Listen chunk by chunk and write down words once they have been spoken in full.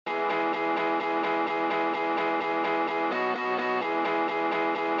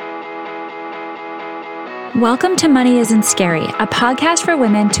Welcome to Money Isn't Scary, a podcast for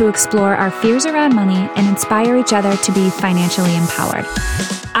women to explore our fears around money and inspire each other to be financially empowered.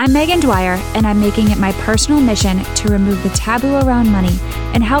 I'm Megan Dwyer, and I'm making it my personal mission to remove the taboo around money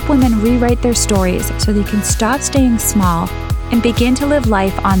and help women rewrite their stories so they can stop staying small and begin to live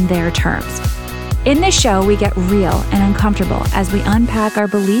life on their terms. In this show, we get real and uncomfortable as we unpack our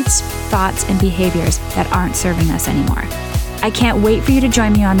beliefs, thoughts, and behaviors that aren't serving us anymore. I can't wait for you to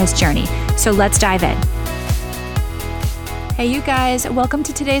join me on this journey, so let's dive in. Hey, you guys, welcome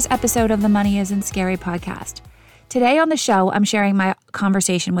to today's episode of the Money Isn't Scary podcast. Today on the show, I'm sharing my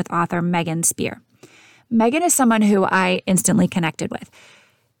conversation with author Megan Spear. Megan is someone who I instantly connected with.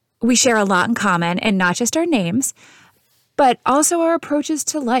 We share a lot in common, and not just our names, but also our approaches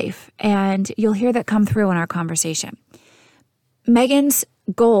to life, and you'll hear that come through in our conversation. Megan's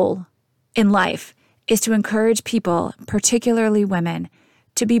goal in life is to encourage people, particularly women,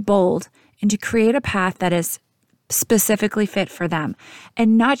 to be bold and to create a path that is specifically fit for them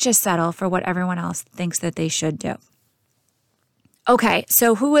and not just settle for what everyone else thinks that they should do. Okay,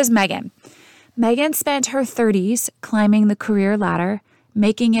 so who is Megan? Megan spent her 30s climbing the career ladder,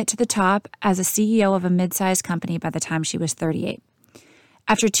 making it to the top as a CEO of a mid-sized company by the time she was 38.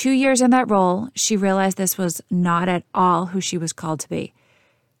 After 2 years in that role, she realized this was not at all who she was called to be.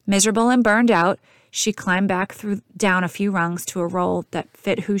 Miserable and burned out, she climbed back down a few rungs to a role that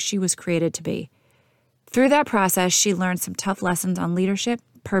fit who she was created to be. Through that process, she learned some tough lessons on leadership,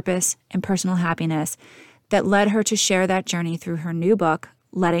 purpose, and personal happiness that led her to share that journey through her new book,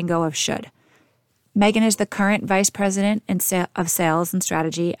 Letting Go of Should. Megan is the current vice president of sales and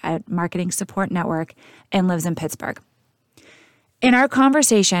strategy at Marketing Support Network and lives in Pittsburgh. In our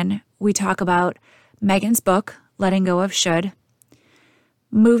conversation, we talk about Megan's book, Letting Go of Should,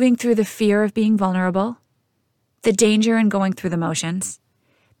 moving through the fear of being vulnerable, the danger in going through the motions,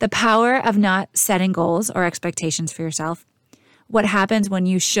 the power of not setting goals or expectations for yourself, what happens when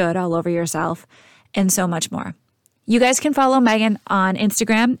you should all over yourself, and so much more. You guys can follow Megan on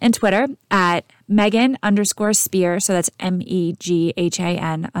Instagram and Twitter at Megan_Spear. So that's MEGHAN_Spear,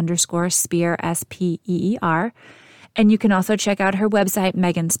 SPEER. And you can also check out her website,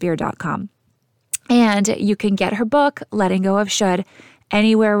 meganspear.com. And you can get her book, Letting Go of Should,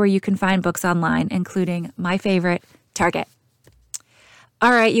 anywhere where you can find books online, including my favorite, Target. All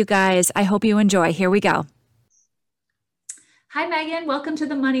right, you guys, I hope you enjoy. Here we go. Hi, Megan. Welcome to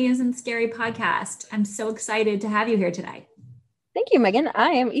the Money Isn't Scary podcast. I'm so excited to have you here today. Thank you, Megan.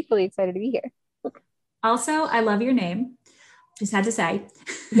 I am equally excited to be here. Also, I love your name. Just had to say.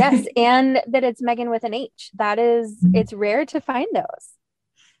 Yes, and that it's Megan with an H. It's rare to find those.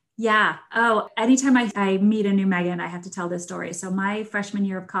 Yeah. Oh, anytime I meet a new Megan, I have to tell this story. So my freshman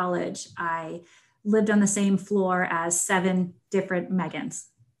year of college, I lived on the same floor as 7 different Megans.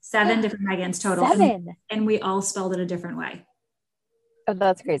 7 different Megans total. 7. And we all spelled it a different way. Oh,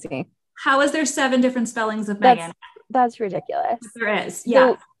 that's crazy. How is there 7 different spellings of Megan? That's ridiculous. There is.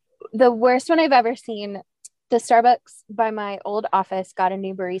 Yeah. The worst one I've ever seen, the Starbucks by my old office got a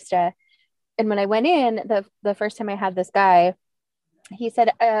new barista. And when I went in, the first time I had this guy, he said,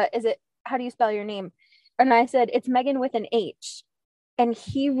 how do you spell your name? And I said, it's Megan with an H. And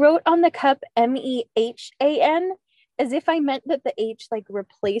he wrote on the cup MEHAN as if I meant that the H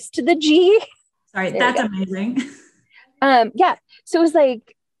replaced the G. Sorry, that's amazing. Yeah. So it was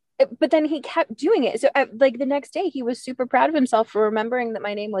but then he kept doing it. So the next day he was super proud of himself for remembering that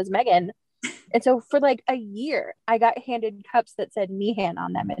my name was Megan. And so for a year, I got handed cups that said Mehan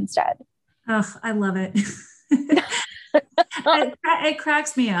on them instead. Oh, I love it. It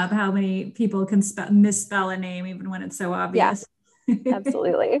cracks me up how many people can misspell a name even when it's so obvious. Yeah,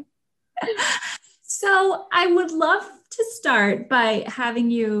 absolutely. So I would love to start by having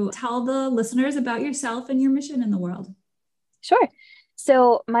you tell the listeners about yourself and your mission in the world. Sure.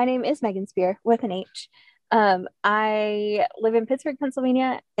 So my name is Megan Spear with an H. I live in Pittsburgh,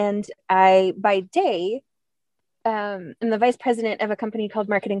 Pennsylvania, and I, by day, am the vice president of a company called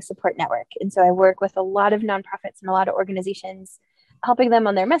Marketing Support Network. And so I work with a lot of nonprofits and a lot of organizations, helping them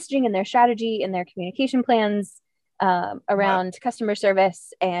on their messaging and their strategy and their communication plans around customer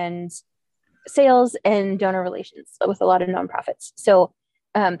service and sales and donor relations with a lot of nonprofits. So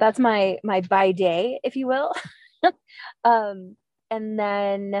that's my by day, if you will. And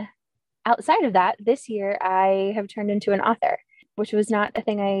then outside of that, this year I have turned into an author, which was not a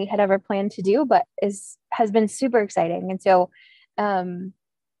thing I had ever planned to do, but has been super exciting. And so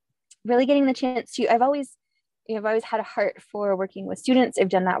really getting the chance to, I've always had a heart for working with students. I've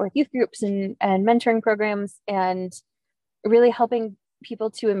done that with youth groups and mentoring programs, and really helping people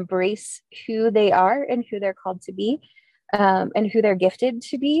to embrace who they are and who they're called to be, and who they're gifted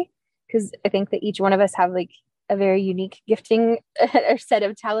to be. because I think that each one of us have like a very unique gifting or set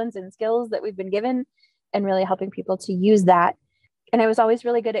of talents and skills that we've been given, and really helping people to use that. And I was always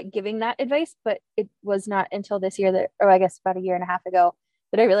really good at giving that advice, but it was not until this year that, or I guess about a year and a half ago,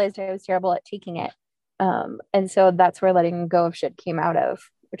 that I realized I was terrible at taking it. And so that's where Letting Go of Shit came out of,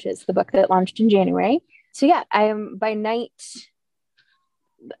 which is the book that launched in January. So yeah, I am by night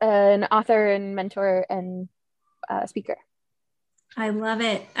an author and mentor and speaker. I love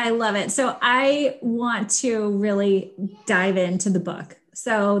it. I love it. So I want to really dive into the book.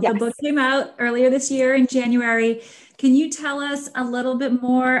 So the book came out earlier this year in January. Can you tell us a little bit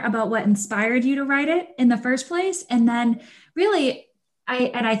more about what inspired you to write it in the first place? And then really,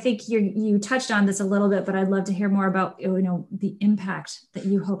 I think you touched on this a little bit, but I'd love to hear more about, the impact that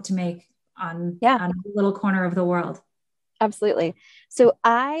you hope to make on a little corner of the world. Absolutely. So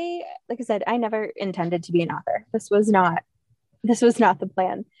like I said, I never intended to be an author. This was not the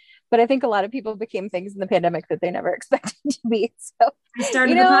plan. But I think a lot of people became things in the pandemic that they never expected to be. So I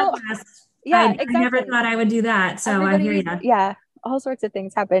started the podcast. Yeah, exactly. I never thought I would do that. So I hear you. Yeah, all sorts of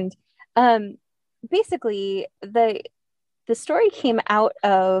things happened. Basically, the story came out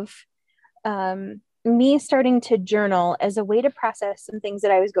of me starting to journal as a way to process some things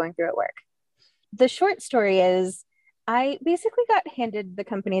that I was going through at work. The short story is I basically got handed the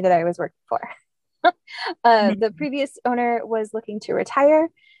company that I was working for. The previous owner was looking to retire,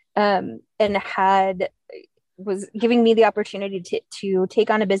 and was giving me the opportunity to take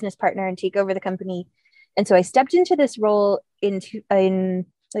on a business partner and take over the company. And so I stepped into this role in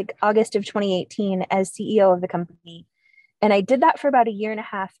like August of 2018 as CEO of the company. And I did that for about a year and a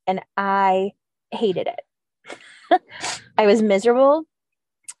half, and I hated it. I was miserable.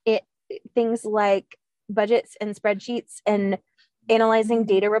 Things like budgets and spreadsheets and analyzing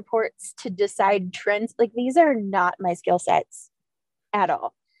data reports to decide trends, like these are not my skill sets at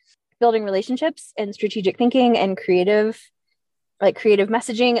all. Building relationships and strategic thinking and creative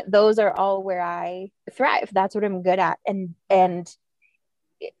messaging, those are all where I thrive. That's what I'm good at. And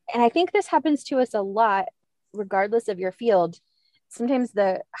I think this happens to us a lot, regardless of your field. Sometimes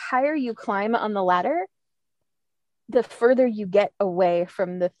the higher you climb on the ladder, the further you get away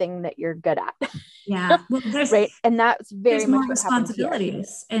from the thing that you're good at. Yeah. Well, right. And that's very much more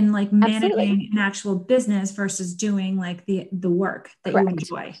responsibilities and like managing an actual business versus doing like the work that you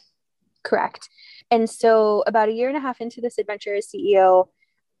enjoy. Correct. And so about a year and a half into this adventure as CEO,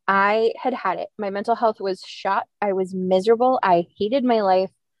 I had it. My mental health was shot. I was miserable. I hated my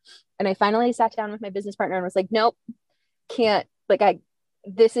life. And I finally sat down with my business partner and was like, nope, can't,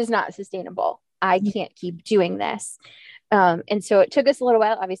 this is not sustainable. I can't keep doing this. And so it took us a little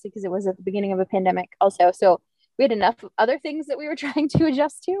while, obviously, because it was at the beginning of a pandemic also. So we had enough other things that we were trying to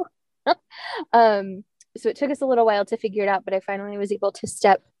adjust to. So it took us a little while to figure it out, but I finally was able to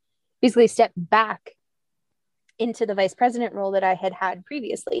step back into the vice president role that I had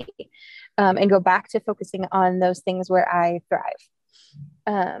previously, and go back to focusing on those things where I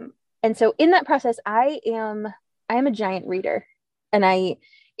thrive. And so in that process, I am a giant reader. And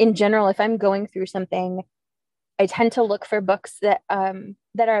in general, if I'm going through something, I tend to look for books that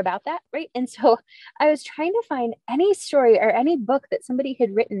are about that, right? And so I was trying to find any story or any book that somebody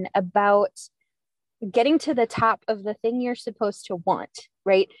had written about getting to the top of the thing you're supposed to want,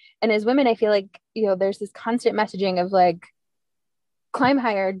 right? And as women, I feel like, there's this constant messaging of like, climb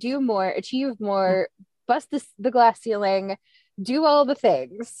higher, do more, achieve more, bust the glass ceiling, do all the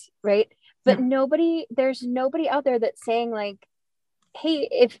things, right? But there's nobody out there that's saying like,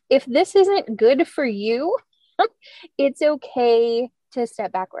 hey, if this isn't good for you, it's okay to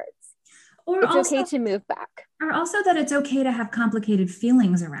step backwards. Or it's okay to move back. Or also that it's okay to have complicated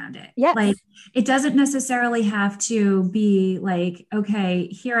feelings around it. Yes. Like it doesn't necessarily have to be like, okay,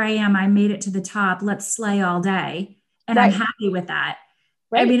 here I am, I made it to the top, let's slay all day. And I'm happy with that.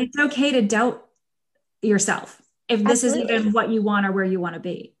 Right. I mean, it's okay to doubt yourself if this is even what you want or where you want to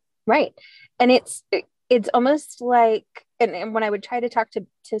be. Right. And it's almost like, and when I would try to talk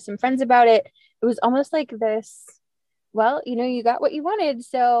to some friends about it, it was almost like this, well, you got what you wanted,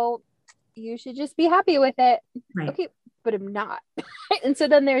 so you should just be happy with it. Right. Okay, but I'm not. And so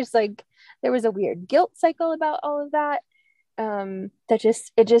then there was a weird guilt cycle about all of that.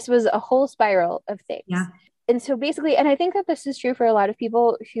 It just was a whole spiral of things. Yeah. And so basically, and I think that this is true for a lot of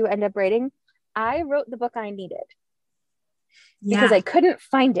people who end up writing, I wrote the book I needed because I couldn't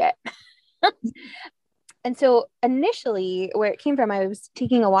find it. And so initially where it came from, I was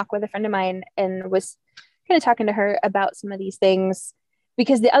taking a walk with a friend of mine and was kind of talking to her about some of these things,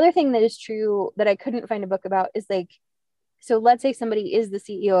 because the other thing that is true that I couldn't find a book about is like, so let's say somebody is the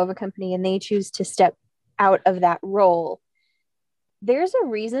CEO of a company and they choose to step out of that role. there's a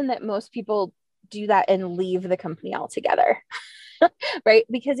reason that most people do that and leave the company altogether, right?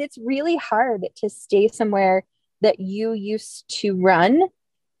 Because it's really hard to stay somewhere that you used to run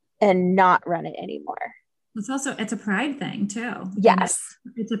and not run it anymore. It's a pride thing too. Yes.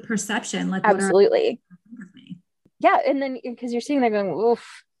 It's a perception. Like, absolutely. Yeah. And then because you're sitting there going,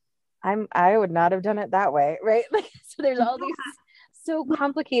 oof, I would not have done it that way. Right. Like, so there's all these so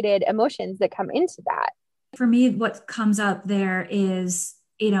complicated emotions that come into that. For me, what comes up there is,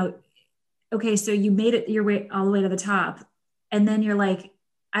 okay, so you made it your way all the way to the top. And then you're like,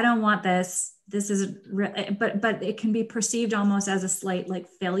 I don't want this. This is, but it can be perceived almost as a slight like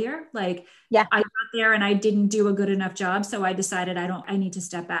failure. Like, yeah, I got there and I didn't do a good enough job. So I decided I need to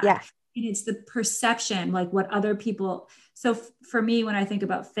step back. Yeah. And it's the perception, like what other people. So for me, when I think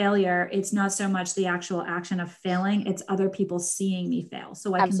about failure, it's not so much the actual action of failing, it's other people seeing me fail.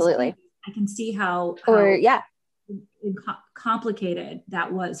 So I can see how complicated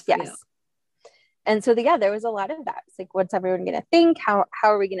that was for you. And so there was a lot of that. It's like, what's everyone going to think? How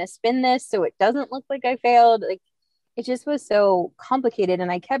are we going to spin this so it doesn't look like I failed? Like, it just was so complicated.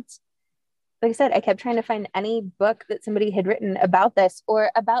 And I kept trying to find any book that somebody had written about this or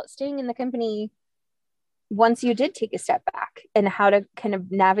about staying in the company once you did take a step back and how to kind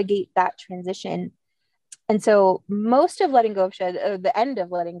of navigate that transition. And so most of letting go of Shed, or the end of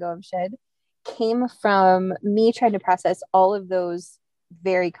letting go of Shed, came from me trying to process all of those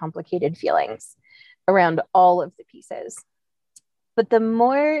very complicated feelings around all of the pieces. But the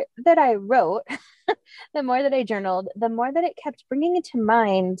more that I wrote, the more that I journaled, the more that it kept bringing into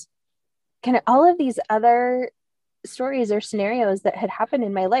mind kind of all of these other stories or scenarios that had happened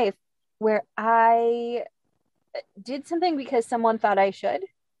in my life where I did something because someone thought I should.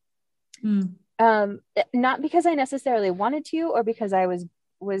 Not because I necessarily wanted to or because I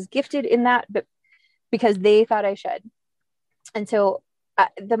was gifted in that, but because they thought I should. And so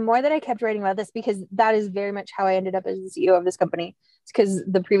the more that I kept writing about this, because that is very much how I ended up as the CEO of this company, it's because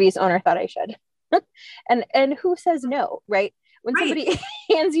the previous owner thought I should. and who says no, right? When somebody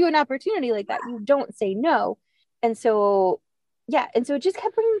hands you an opportunity like that, you don't say no. And so it just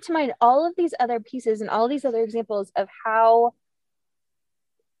kept bringing to mind all of these other pieces and all these other examples of how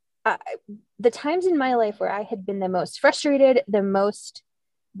the times in my life where I had been the most frustrated, the most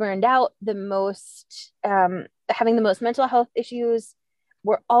burned out, the most having the most mental health issues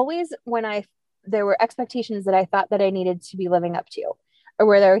were always when there were expectations that I thought that I needed to be living up to, or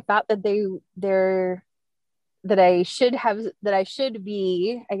where I thought that that I should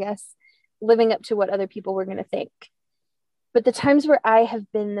be, I guess, living up to what other people were going to think. But the times where I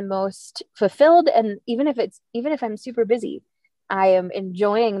have been the most fulfilled, and even if I'm super busy, I am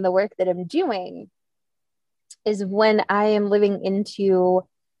enjoying the work that I'm doing, is when I am living into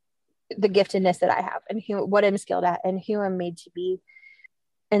the giftedness that I have and what I'm skilled at and who I'm made to be.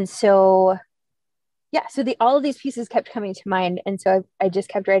 And so, all of these pieces kept coming to mind. And so I just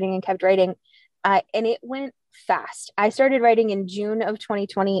kept writing and kept writing. And it went fast. I started writing in June of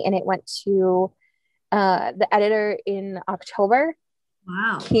 2020 and it went to the editor in October.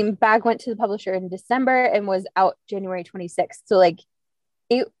 Wow. Came back, went to the publisher in December and was out January 26th. So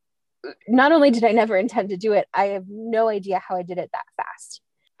not only did I never intend to do it, I have no idea how I did it that fast.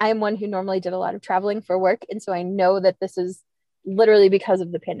 I am one who normally did a lot of traveling for work. And so I know that this is literally because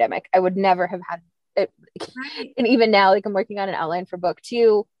of the pandemic. I would never have had it. Right. And even now, I'm working on an outline for book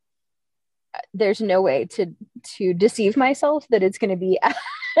 2. There's no way to deceive myself that it's going to be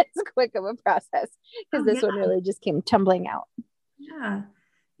as quick of a process, because this one really just came tumbling out. Yeah.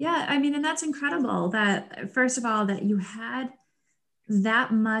 I mean, and that's incredible that, first of all, that you had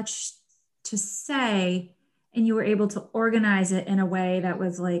that much to say and you were able to organize it in a way that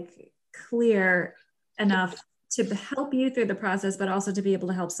was like clear enough to help you through the process, but also to be able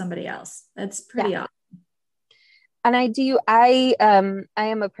to help somebody else. That's pretty awesome. And I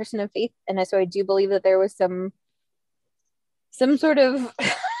am a person of faith. And so I do believe that there was some sort of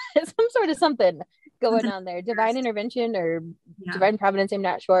something going on there, divine intervention or divine providence. I'm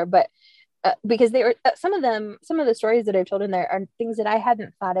not sure, but because they were some of the stories that I've told in there are things that I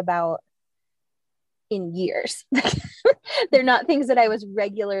hadn't thought about in years. They're not things that I was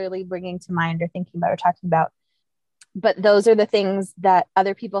regularly bringing to mind or thinking about or talking about, but those are the things that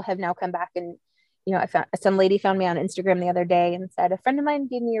other people have now come back and, some lady found me on Instagram the other day and said, a friend of mine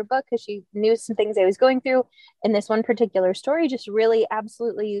gave me your book because she knew some things I was going through. And this one particular story just really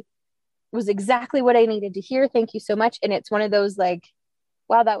absolutely was exactly what I needed to hear. Thank you so much. And it's one of those like,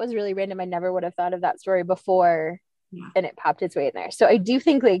 wow, that was really random. I never would have thought of that story before. And it popped its way in there. So I do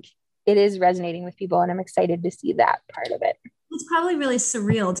think like it is resonating with people and I'm excited to see that part of it. It's probably really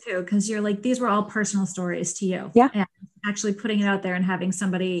surreal too, because you're like, these were all personal stories to you. Yeah. actually putting it out there and having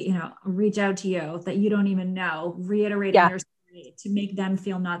somebody, reach out to you that you don't even know, reiterating your story to make them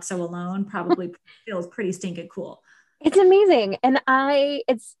feel not so alone, probably feels pretty stinking cool. It's amazing. And I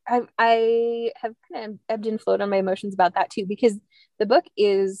have kind of ebbed and flowed on my emotions about that too, because the book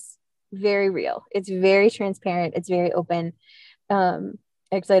is very real. It's very transparent. It's very open. Actually,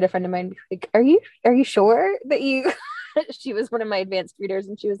 I had a friend of mine like, are you sure that you, she was one of my advanced readers,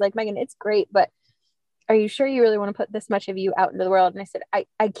 and she was like, Megan, it's great, but are you sure you really want to put this much of you out into the world? And I said,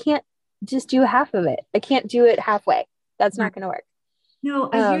 I can't just do half of it. I can't do it halfway. That's not going to work. No,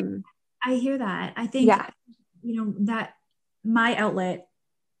 I hear that. I think, that my outlet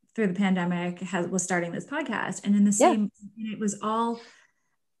through the pandemic was starting this podcast. And in the same, it was all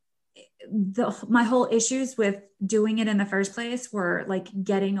my whole issues with doing it in the first place were like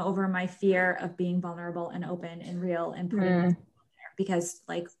getting over my fear of being vulnerable and open and real and putting myself out there, because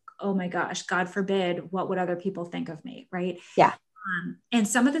like, oh my gosh, God forbid, what would other people think of me? Right. Yeah. And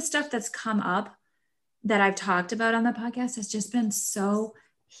some of the stuff that's come up that I've talked about on the podcast has just been so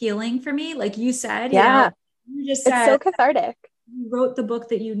healing for me. Like you said, you just said, it's so cathartic. You wrote the book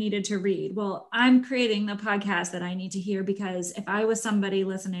that you needed to read. Well, I'm creating the podcast that I need to hear, because if I was somebody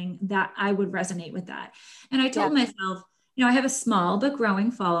listening, that I would resonate with that. And I told myself, I have a small but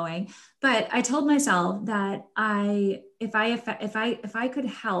growing following, but I told myself that if I could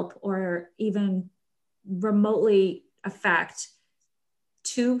help or even remotely affect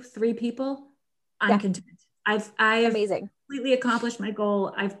 2-3 people, I'm content. I've amazing. Completely accomplished my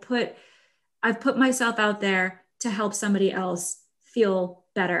goal. I've put myself out there to help somebody else feel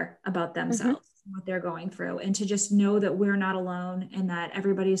better about themselves, what they're going through, and to just know that we're not alone, and that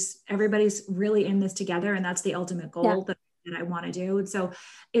everybody's really in this together. And that's the ultimate goal that I want to do. And so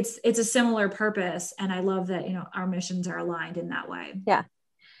it's a similar purpose. And I love that, our missions are aligned in that way. Yeah.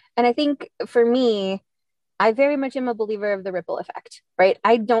 And I think for me, I very much am a believer of the ripple effect, right?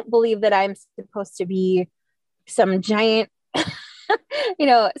 I don't believe that I'm supposed to be some giant,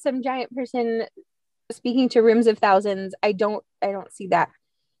 some giant person speaking to rooms of thousands. I don't see that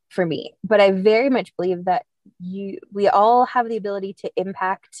for me, but I very much believe that we all have the ability to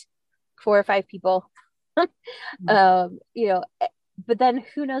impact 4 or 5 people, but then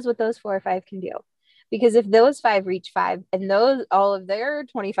who knows what those 4 or 5 can do? Because if those 5 reach 5 and all of their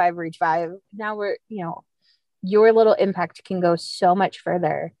 25 reach 5, now we're, your little impact can go so much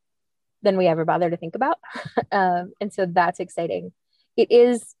further than we ever bother to think about. And so that's exciting. It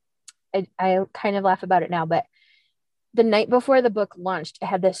is, I kind of laugh about it now, but the night before the book launched, I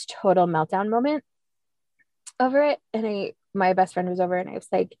had this total meltdown moment over it. And my best friend was over, and I was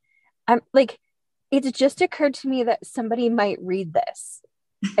like, it just occurred to me that somebody might read this.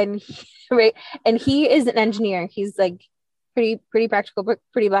 And he is an engineer. He's like pretty practical, but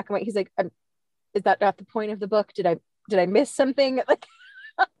pretty black and white. He's like, is that not the point of the book? Did I miss something?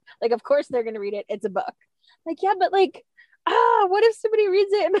 Like, of course they're going to read it. It's a book. Like, yeah, but like, what if somebody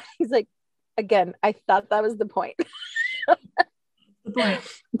reads it? And he's like, again, I thought that was the point. The point.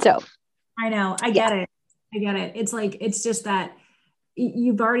 So I know, I get it. It's like, it's just that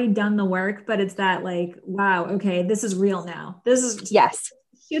you've already done the work, but it's that like, wow, okay, this is real now.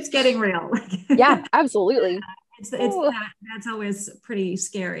 It's getting real. Yeah, absolutely. That's always pretty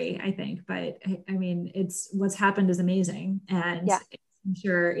scary, I think, but I mean, what's happened is amazing. And I'm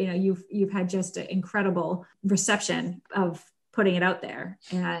sure, you've had just an incredible reception of putting it out there.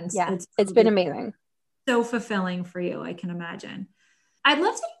 And it's been amazing. So fulfilling for you, I can imagine. I'd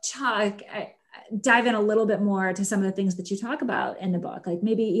love to dive in a little bit more to some of the things that you talk about in the book, like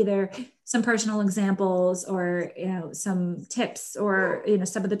maybe either some personal examples or, some tips or,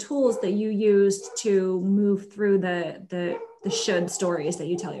 some of the tools that you used to move through the should stories that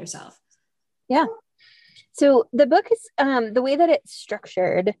you tell yourself. Yeah. So the book is, the way that it's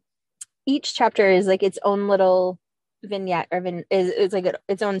structured, each chapter is like its own little vignette or is like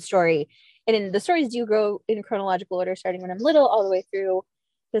its own story. And the stories do go in chronological order, starting when I'm little all the way through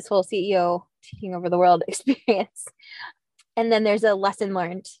this whole CEO taking over the world experience. And then there's a lesson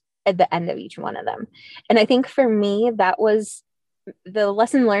learned at the end of each one of them. And I think for me, the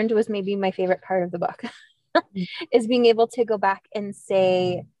lesson learned was maybe my favorite part of the book is being able to go back and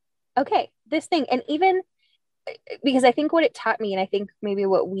say, okay, this thing. And even because I think what it taught me, and I think maybe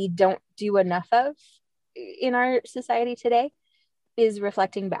what we don't do enough of in our society today, is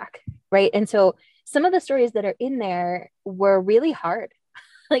reflecting back. Right. And so some of the stories that are in there were really hard.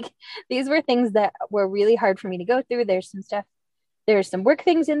 Like these were things that were really hard for me to go through. There's some work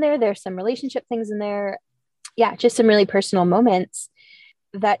things in there. There's some relationship things in there. Yeah. Just some really personal moments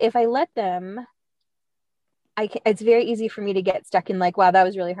that if I let them, it's very easy for me to get stuck in like, wow, that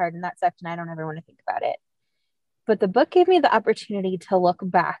was really hard and that sucked and I don't ever want to think about it. But the book gave me the opportunity to look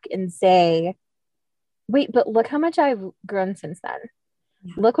back and say, wait, but look how much I've grown since then.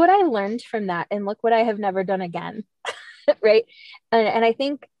 Yeah. Look what I learned from that, and look what I have never done again. Right. And I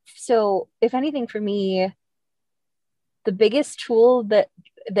think, so if anything, for me, the biggest tool that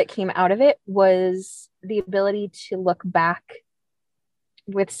came out of it was the ability to look back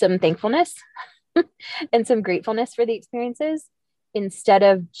with some thankfulness and some gratefulness for the experiences, instead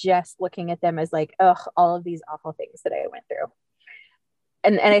of just looking at them as like, oh, all of these awful things that I went through.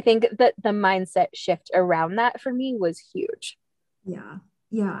 And I think that the mindset shift around that for me was huge. Yeah.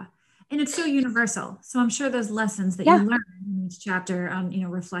 Yeah. And it's so universal. So I'm sure those lessons that you learn in each chapter on,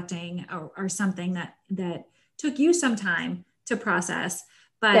 reflecting or something that took you some time to process,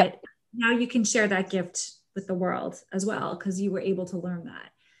 but now you can share that gift with the world as well, because you were able to learn that.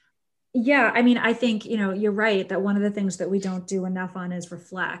 Yeah. I mean, I think, you're right that one of the things that we don't do enough on is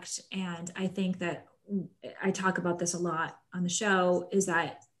reflect. And I think that I talk about this a lot on the show, is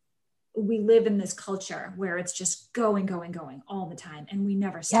that we live in this culture where it's just going all the time, and we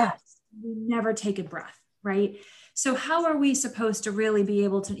never stop. We never take a breath, right? So how are we supposed to really be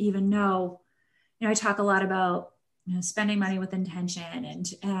able to even know, I talk a lot about spending money with intention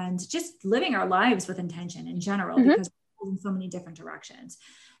and just living our lives with intention in general, because we're in so many different directions.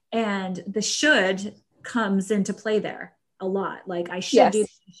 And the should comes into play there a lot. Like I should do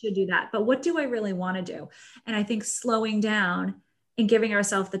this, I should do that. But what do I really want to do? And I think slowing down and giving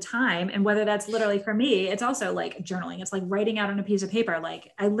ourselves the time, and whether that's literally, for me, it's also like journaling. It's like writing out on a piece of paper.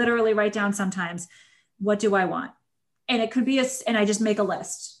 Like I literally write down sometimes, what do I want? And it could be and I just make a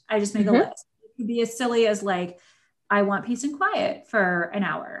list. I just make a list. It could be as silly as like, I want peace and quiet for an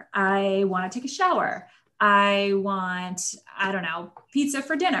hour. I want to take a shower. I want, I don't know, pizza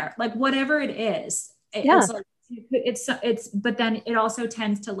for dinner, like whatever it is. But then it also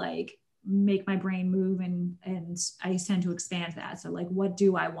tends to like make my brain move, and I tend to expand that. So like, what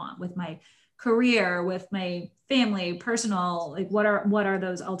do I want with my career, with my family, personal, like what are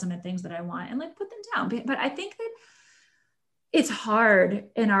those ultimate things that I want, and like put them down. But I think that it's hard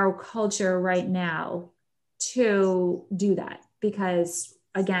in our culture right now to do that, because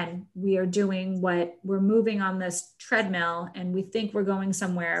again, we are we're moving on this treadmill, and we think we're going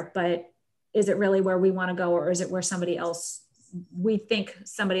somewhere, but is it really where we want to go? Or is it where we think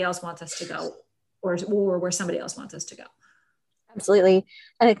somebody else wants us to go, or where somebody else wants us to go? Absolutely.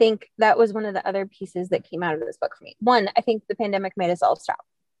 And I think that was one of the other pieces that came out of this book for me. One, I think the pandemic made us all stop,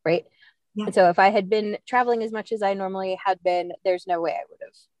 right? Yeah. And so if I had been traveling as much as I normally had been, there's no way I would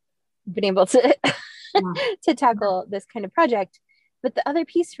have been able to to tackle this kind of project. But the other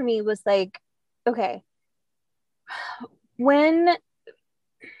piece for me was like, okay, when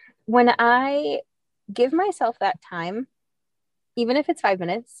I give myself that time, even if it's 5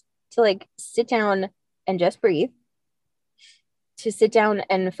 minutes, to like sit down and just breathe, to sit down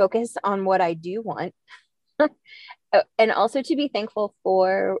and focus on what I do want, and also to be thankful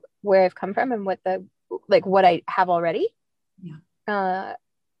for where I've come from and what I have already. Yeah.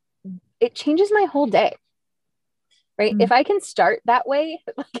 It changes my whole day. Right. Mm-hmm. If I can start that way,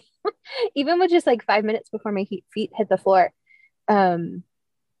 even with just like 5 minutes before my feet hit the floor,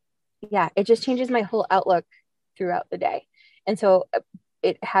 it just changes my whole outlook throughout the day. And so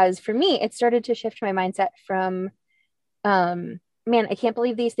it has, for me, it started to shift my mindset from, man, I can't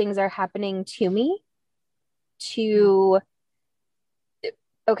believe these things are happening to me, to,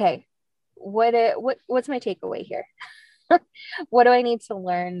 okay, what's my takeaway here? What do I need to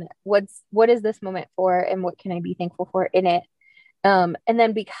learn? What is this moment for, and what can I be thankful for in it? And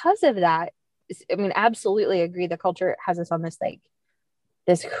then because of that, I mean, absolutely agree. The culture has us on this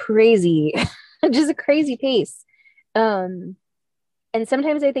crazy, just a crazy pace. And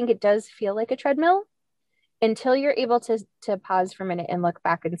sometimes I think it does feel like a treadmill until you're able to pause for a minute and look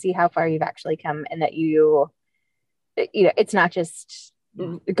back and see how far you've actually come, and that it's not just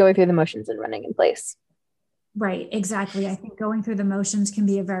going through the motions and running in place. Right. Exactly. I think going through the motions can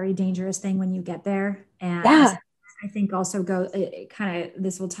be a very dangerous thing when you get there. And I think also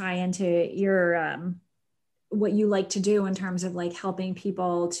this will tie into your, what you like to do in terms of like helping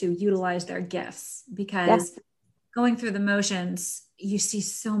people to utilize their gifts, because going through the motions, you see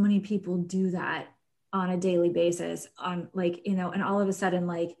so many people do that on a daily basis, on like, and all of a sudden,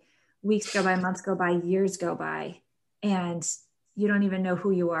 like weeks go by, months go by, years go by, and you don't even know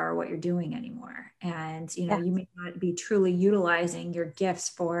who you are or what you're doing anymore. And, you may not be truly utilizing your gifts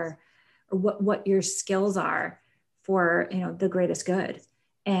for, or what your skills are for, the greatest good.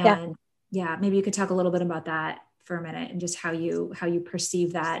 And maybe you could talk a little bit about that for a minute, and just how you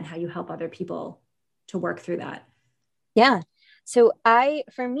perceive that and how you help other people to work through that. Yeah. So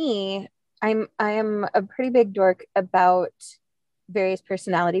for me, I am a pretty big dork about various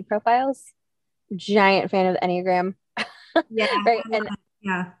personality profiles. Giant fan of the Enneagram. Yeah. Right. And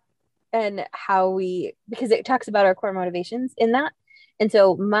Yeah. because it talks about our core motivations in that. And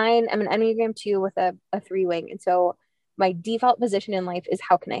so mine, I'm an Enneagram 2 with a 3 wing. And so my default position in life is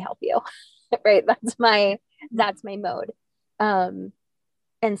how can I help you? Right. That's my mode.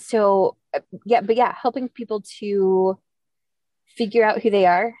 And so helping people to figure out who they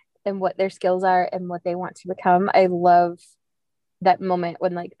are and what their skills are and what they want to become. I love that moment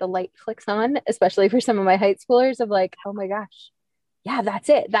when like the light clicks on, especially for some of my high schoolers of like, oh my gosh, yeah, that's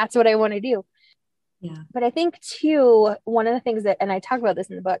it. That's what I want to do. Yeah. But I think too, one of the things that, and I talk about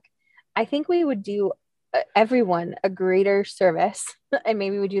this in the book, I think we would do everyone a greater service and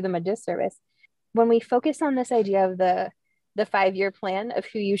maybe we do them a disservice when we focus on this idea of the 5-year plan of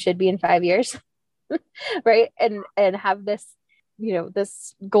who you should be in 5 years. Right. And have this,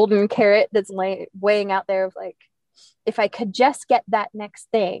 this golden carrot that's weighing out there of like, if I could just get that next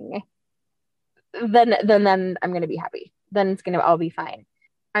thing, then I'm going to be happy. Then it's going to all be fine.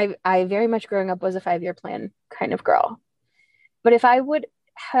 I very much growing up was a 5-year plan kind of girl. But if I would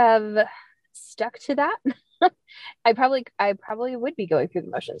have stuck to that, I probably would be going through the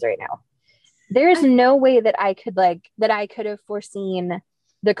motions right now. There's no way that I could have foreseen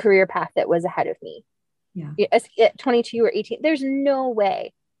the career path that was ahead of me. Yeah. At 22 or 18, there's no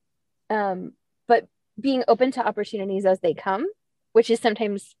way. But being open to opportunities as they come, which is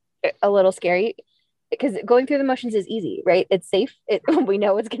sometimes a little scary because going through the motions is easy, right? It's safe. We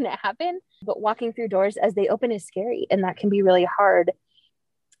know what's going to happen, but walking through doors as they open is scary. And that can be really hard.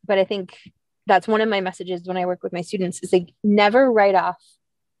 But I think that's one of my messages when I work with my students is like, never write off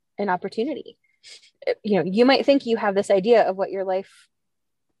an opportunity. You might think you have this idea of what your life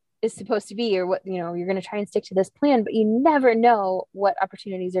is supposed to be, or what, you're going to try and stick to this plan, but you never know what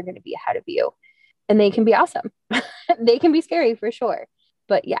opportunities are going to be ahead of you. And they can be awesome. They can be scary for sure.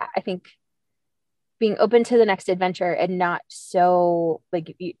 But yeah, I think being open to the next adventure and not so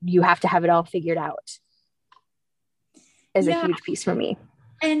like you have to have it all figured out is a huge piece for me.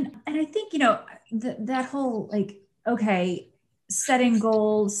 And I think, that whole like, okay, setting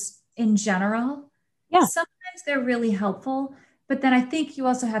goals in general, sometimes they're really helpful, but then I think you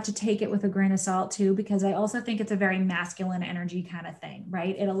also have to take it with a grain of salt too, because I also think it's a very masculine energy kind of thing,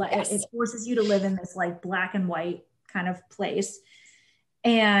 right? It forces you to live in this like black and white kind of place.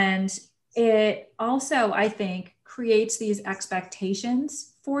 And it also, I think, creates these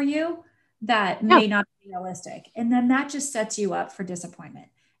expectations for you that may not be realistic. And then that just sets you up for disappointment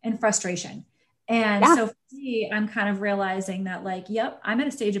and frustration. And so for me, I'm kind of realizing that like, yep, I'm at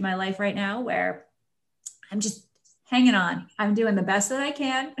a stage of my life right now where I'm just hanging on. I'm doing the best that I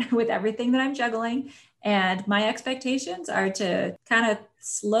can with everything that I'm juggling. And my expectations are to kind of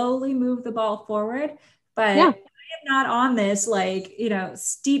slowly move the ball forward. But I am not on this like,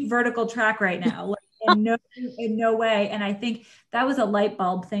 steep vertical track right now. Like, in no way. And I think that was a light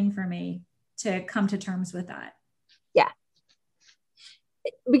bulb thing for me to come to terms with that. Yeah.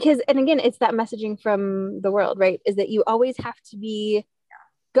 Because, and again, it's that messaging from the world, right? Is that you always have to be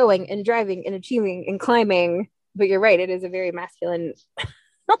going and driving and achieving and climbing. But you're right. It is a very masculine,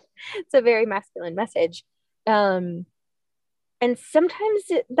 it's a very masculine message. And sometimes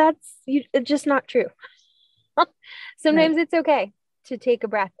it's just not true. Sometimes it's okay to take a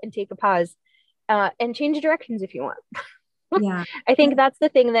breath and take a pause and change directions if you want. Yeah. I think that's the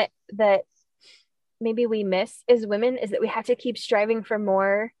thing that maybe we miss as women is that we have to keep striving for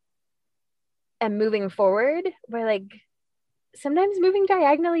more and moving forward, where like sometimes moving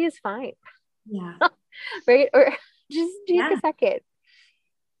diagonally is fine. Yeah. Right. Or just take a second.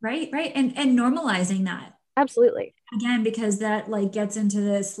 Right. And normalizing that. Absolutely. Again, because that like gets into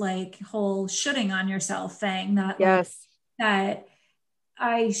this like whole shoulding on yourself thing that that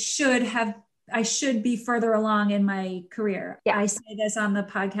I should be further along in my career. Yeah. I say this on the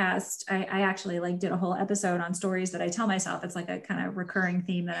podcast. I actually like did a whole episode on stories that I tell myself. It's like a kind of recurring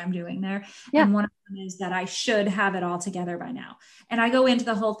theme that I'm doing there. Yeah. And one of them is that I should have it all together by now. And I go into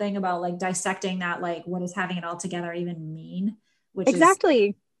the whole thing about like dissecting that, like, what does having it all together even mean? Which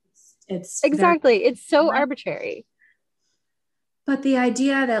it's it's so arbitrary. But the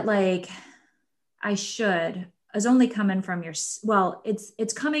idea that like, I should is only coming from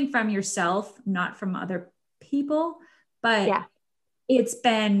it's coming from yourself, not from other people, but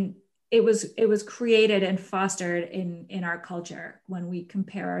it was created and fostered in our culture when we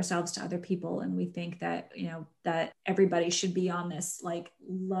compare ourselves to other people. And we think that, that everybody should be on this like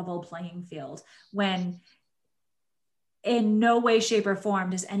level playing field, when in no way, shape or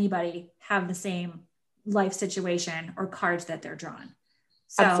form does anybody have the same life situation or cards that they're drawn.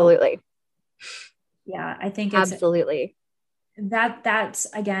 So, absolutely. Yeah, I think it's absolutely that's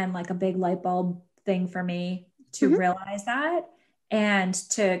again like a big light bulb thing for me to realize that and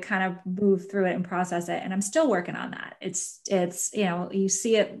to kind of move through it and process it. And I'm still working on that. It's, you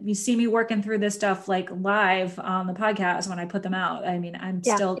see me working through this stuff like live on the podcast when I put them out. I mean, I'm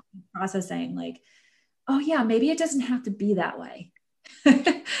still processing like, oh yeah, maybe it doesn't have to be that way.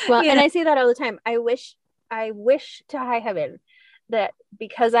 Well, and I say that all the time. I wish to high heaven that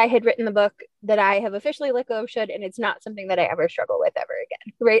because I had written the book that I have officially let go of should, and it's not something that I ever struggle with ever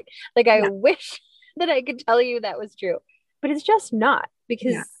again. Right. Like I wish that I could tell you that was true, but it's just not,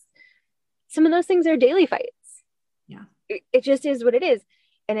 because some of those things are daily fights. Yeah. It just is what it is.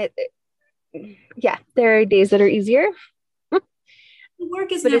 And there are days that are easier. The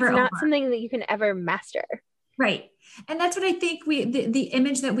work is but never it's not over. Something that you can ever master. Right. And that's what I think the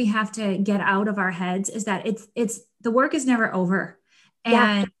image that we have to get out of our heads is that it's the work is never over.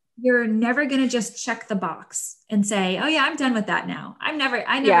 And you're never going to just check the box and say, oh yeah, I'm done with that now. I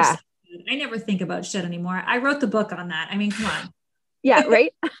never think about shit anymore. I wrote the book on that. I mean, come on. Yeah.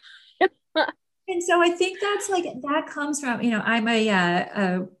 Right. And so I think that's like, that comes from, I'm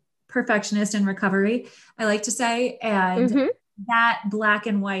a perfectionist in recovery, I like to say, and that black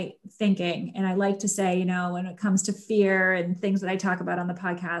and white thinking. And I like to say, when it comes to fear and things that I talk about on the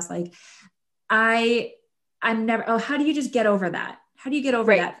podcast, like I'm never, how do you just get over that? How do you get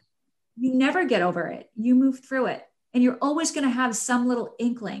over that? You never get over it. You move through it, and you're always going to have some little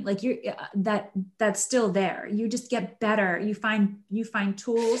inkling, like that's still there. You just get better. You find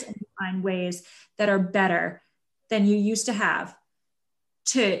tools and you find ways that are better than you used to have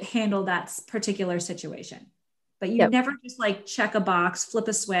to handle that particular situation. But you never just like check a box, flip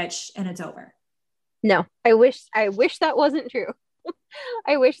a switch, and it's over. No, I wish that wasn't true.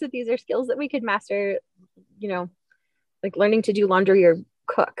 I wish that these are skills that we could master, like learning to do laundry or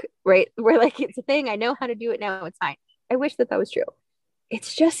cook, right? Where like, it's a thing. I know how to do it now. It's fine. I wish that was true.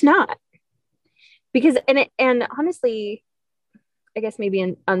 It's just not, because, and honestly, I guess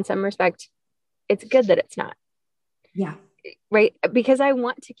maybe on some respect, it's good that it's not. Yeah. Right. Because I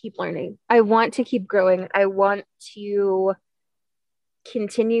want to keep learning. I want to keep growing. I want to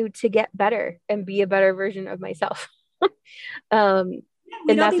continue to get better and be a better version of myself.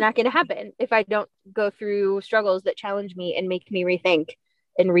 And that's not going to happen if I don't go through struggles that challenge me and make me rethink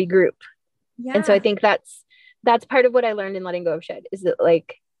and regroup. Yeah. And so I think that's part of what I learned in letting go of should, is that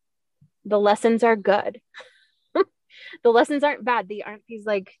like the lessons are good. The lessons aren't bad. They aren't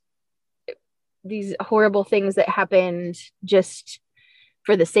these horrible things that happened just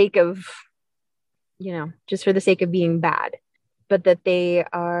for the sake of, just for the sake of being bad, but that they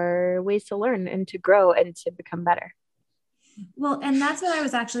are ways to learn and to grow and to become better. Well, and that's what I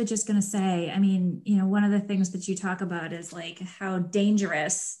was actually just going to say. I mean, one of the things that you talk about is like how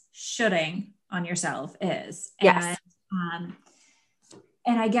dangerous shoulding on yourself is. Yes.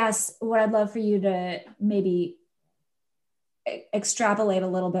 And I guess what I'd love for you to maybe extrapolate a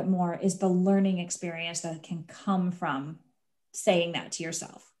little bit more is the learning experience that can come from saying that to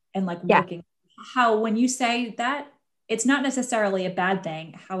yourself, and like working how, when you say that, it's not necessarily a bad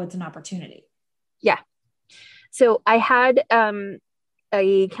thing, how it's an opportunity. Yeah. So I had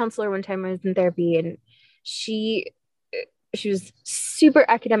a counselor one time. I was in therapy, and she was super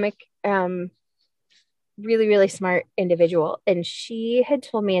academic, really, really smart individual. And she had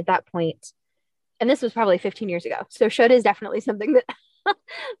told me at that point, and this was probably 15 years ago. So should is definitely something that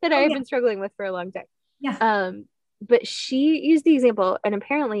I've been struggling with for a long time. Yeah. But she used the example, and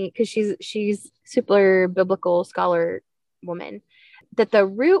apparently, because she's super biblical scholar woman, that the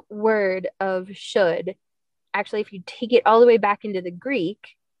root word of should, actually, if you take it all the way back into the Greek,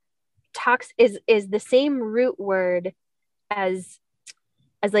 is the same root word as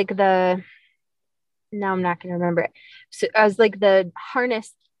like the, now I'm not going to remember it. So as like the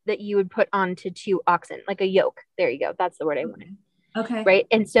harness that you would put onto two oxen, like a yoke. There you go. That's the word I wanted. Okay. Right.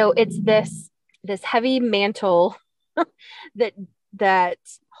 And so it's this heavy mantle that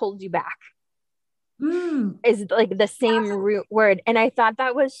holds you back. Is like the same root word. And I thought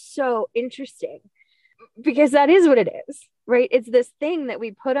that was so interesting, because that is what it is, right? It's this thing that we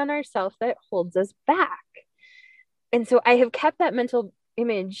put on ourselves that holds us back. And so I have kept that mental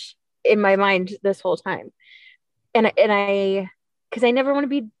image in my mind this whole time. And I, because I never want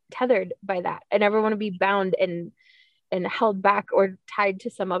to be tethered by that. I never want to be bound and held back or tied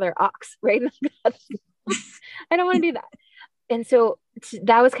to some other ox, right? I don't want to do that. And so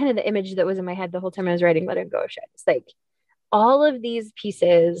that was kind of the image that was in my head the whole time I was writing Letting Go of Should. It's like all of these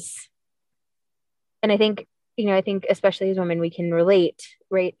pieces. And I think especially as women, we can relate,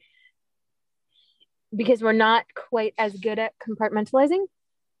 right? Because we're not quite as good at compartmentalizing.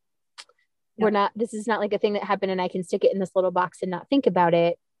 this is not like a thing that happened and I can stick it in this little box and not think about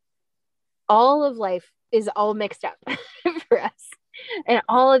it. All of life is all mixed up for us. And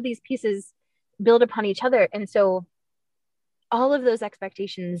all of these pieces build upon each other. And so all of those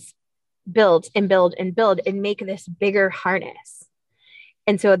expectations build and build and build and make this bigger harness.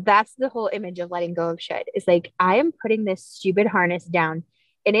 And so that's the whole image of letting go of should, is like, I am putting this stupid harness down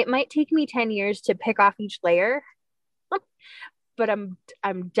and it might take me 10 years to pick off each layer, but I'm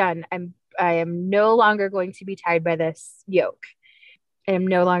done. I am no longer going to be tied by this yoke. I am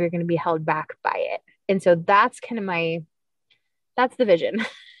no longer going to be held back by it. And so that's kind of that's the vision,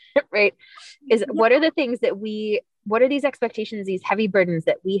 right? Is what are the things that what are these expectations, these heavy burdens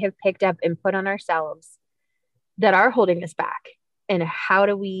that we have picked up and put on ourselves that are holding us back? And what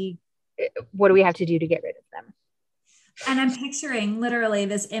do we have to do to get rid of them? And I'm picturing literally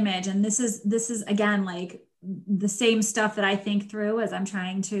this image. And this is again, like the same stuff that I think through as I'm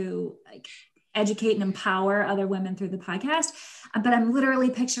trying to like educate and empower other women through the podcast. But I'm literally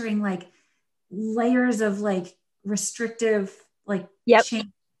picturing like layers of like restrictive, like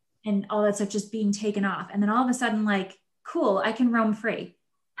chain and all that stuff just being taken off. And then all of a sudden, like, cool, I can roam free.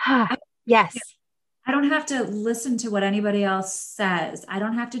 Yes. I don't have to listen to what anybody else says. I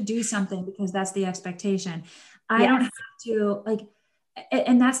don't have to do something because that's the expectation. I don't have to like,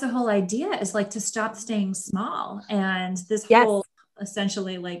 and that's the whole idea, is like to stop staying small. And this whole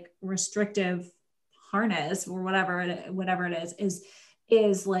essentially like restrictive harness or whatever it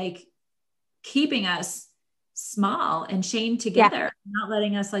is like keeping us small and chained together, not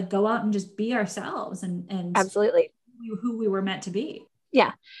letting us like go out and just be ourselves and absolutely who we were meant to be.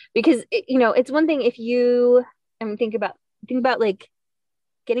 Yeah. Because it's one thing if you, think about like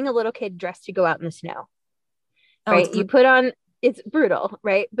getting a little kid dressed to go out in the snow, right? It's brutal,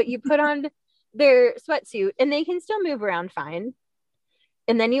 right? But you put on their sweatsuit and they can still move around fine.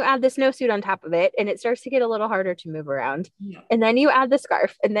 And then you add the snowsuit on top of it and it starts to get a little harder to move around. Yeah. And then you add the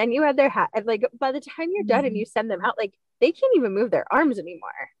scarf and then you add their hat. And like, by the time you're done and you send them out, like they can't even move their arms anymore.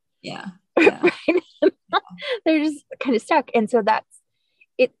 Yeah. Right? They're just kind of stuck. And so that's,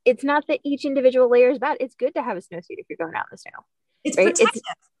 it's not that each individual layer is bad. It's good to have a snowsuit if you're going out in the snow. It's right? protective.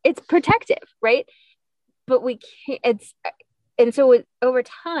 It's protective, right? But we can't, and so over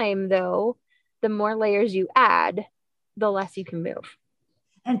time though, the more layers you add, the less you can move.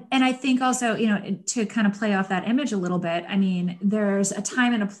 And I think also, to kind of play off that image a little bit, I mean, there's a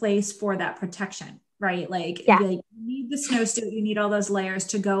time and a place for that protection, right? Like, you need the snowsuit, you need all those layers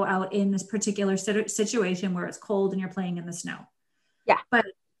to go out in this particular situation where it's cold and you're playing in the snow. Yeah. But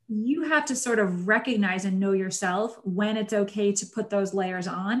you have to sort of recognize and know yourself when it's okay to put those layers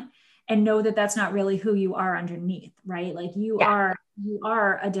on and know that that's not really who you are underneath, right? Like you are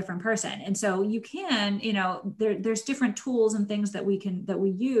a different person. And so you can, there's different tools and things that we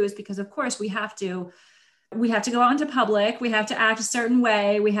use, because of course we have to go out into public. We have to act a certain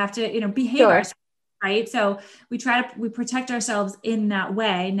way. We have to, behave ourselves, right? So we protect ourselves in that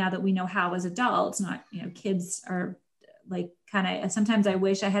way now that we know how as adults. Not, kids are like kind of, sometimes I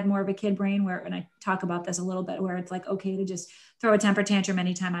wish I had more of a kid brain and I talk about this a little bit, where it's like, okay to just throw a temper tantrum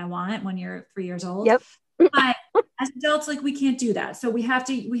anytime I want when you're 3 years old. Yep. But as adults, like we can't do that. So we have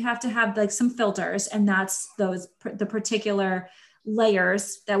to have like some filters, and that's the particular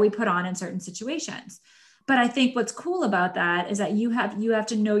layers that we put on in certain situations. But I think what's cool about that is that you have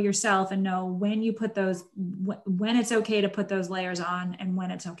to know yourself and know when you put when it's okay to put those layers on and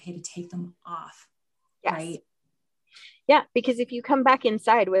when it's okay to take them off. Yes. Right. Yeah, because if you come back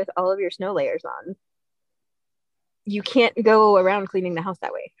inside with all of your snow layers on, you can't go around cleaning the house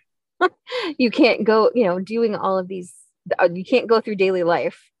that way. You can't go, doing all of these, you can't go through daily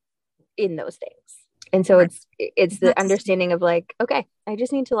life in those things. And so it's the understanding of like, okay, I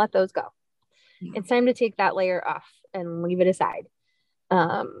just need to let those go. Yeah. It's time to take that layer off and leave it aside.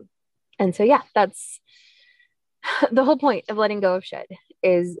 And so, that's the whole point of letting go of should.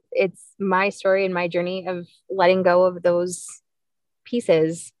 Is it's my story and my journey of letting go of those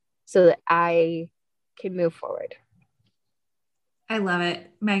pieces so that I can move forward. I love it,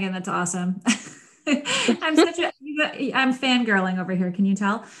 Megan. That's awesome. I'm fangirling over here. Can you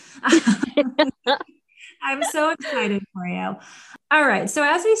tell? I'm so excited for you. All right. So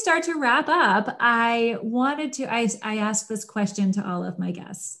as we start to wrap up, I asked this question to all of my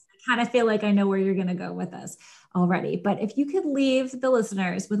guests. I kind of feel like I know where you're going to go with this already, but if you could leave the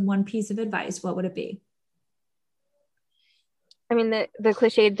listeners with one piece of advice, what would it be? I mean, the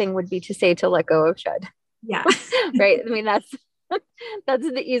cliched thing would be to say to let go of should. Yeah. Right. I mean, that's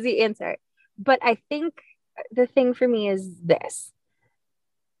the easy answer. But I think the thing for me is this: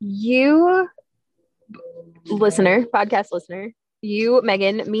 you, podcast listener, You,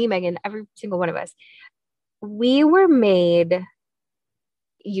 Megan, me, Megan, every single one of us, we were made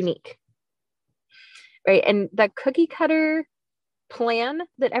unique, right? And the cookie cutter plan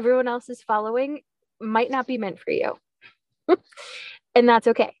that everyone else is following might not be meant for you. And that's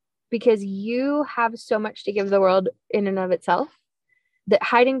okay, because you have so much to give the world in and of itself, that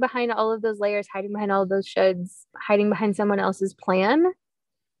hiding behind all of those layers, hiding behind all of those shoulds, hiding behind someone else's plan,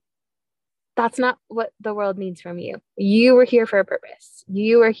 that's not what the world needs from you. You were here for a purpose.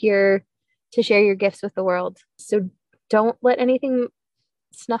 You are here to share your gifts with the world. So don't let anything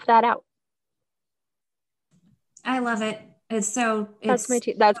snuff that out. I love it. That's my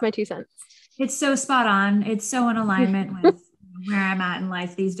 2 cents. It's so spot on. It's so in alignment with where I'm at in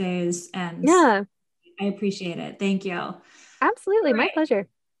life these days. And yeah, I appreciate it. Thank you. Absolutely. My pleasure.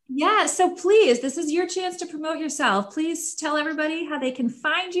 Yeah. So please, this is your chance to promote yourself. Please tell everybody how they can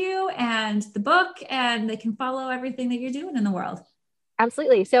find you and the book, and they can follow everything that you're doing in the world.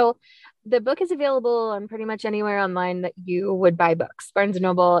 Absolutely. So the book is available on pretty much anywhere online that you would buy books: Barnes &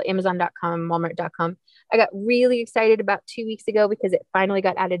 Noble, Amazon.com, Walmart.com. I got really excited about 2 weeks ago because it finally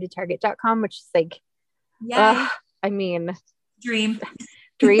got added to Target.com, which is like,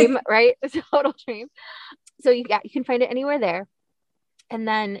 dream, right? It's a total dream. So you can find it anywhere there. And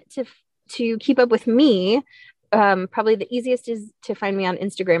then to keep up with me, probably the easiest is to find me on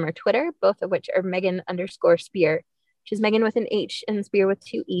Instagram or Twitter, both of which are Megan_Spear, which is Megan with an H and Spear with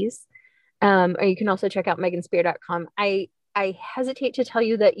 2 E's. Or you can also check out meganspear.com. I hesitate to tell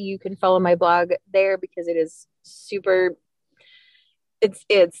you that you can follow my blog there because it is super, it's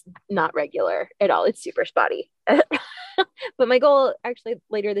not regular at all. It's super spotty. But my goal actually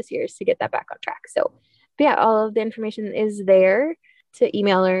later this year is to get that back on track. So yeah, all of the information is there to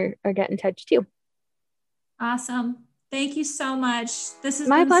email or get in touch too. Awesome. Thank you so much. This is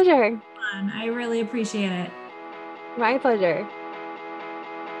my pleasure. So fun. I really appreciate it. My pleasure.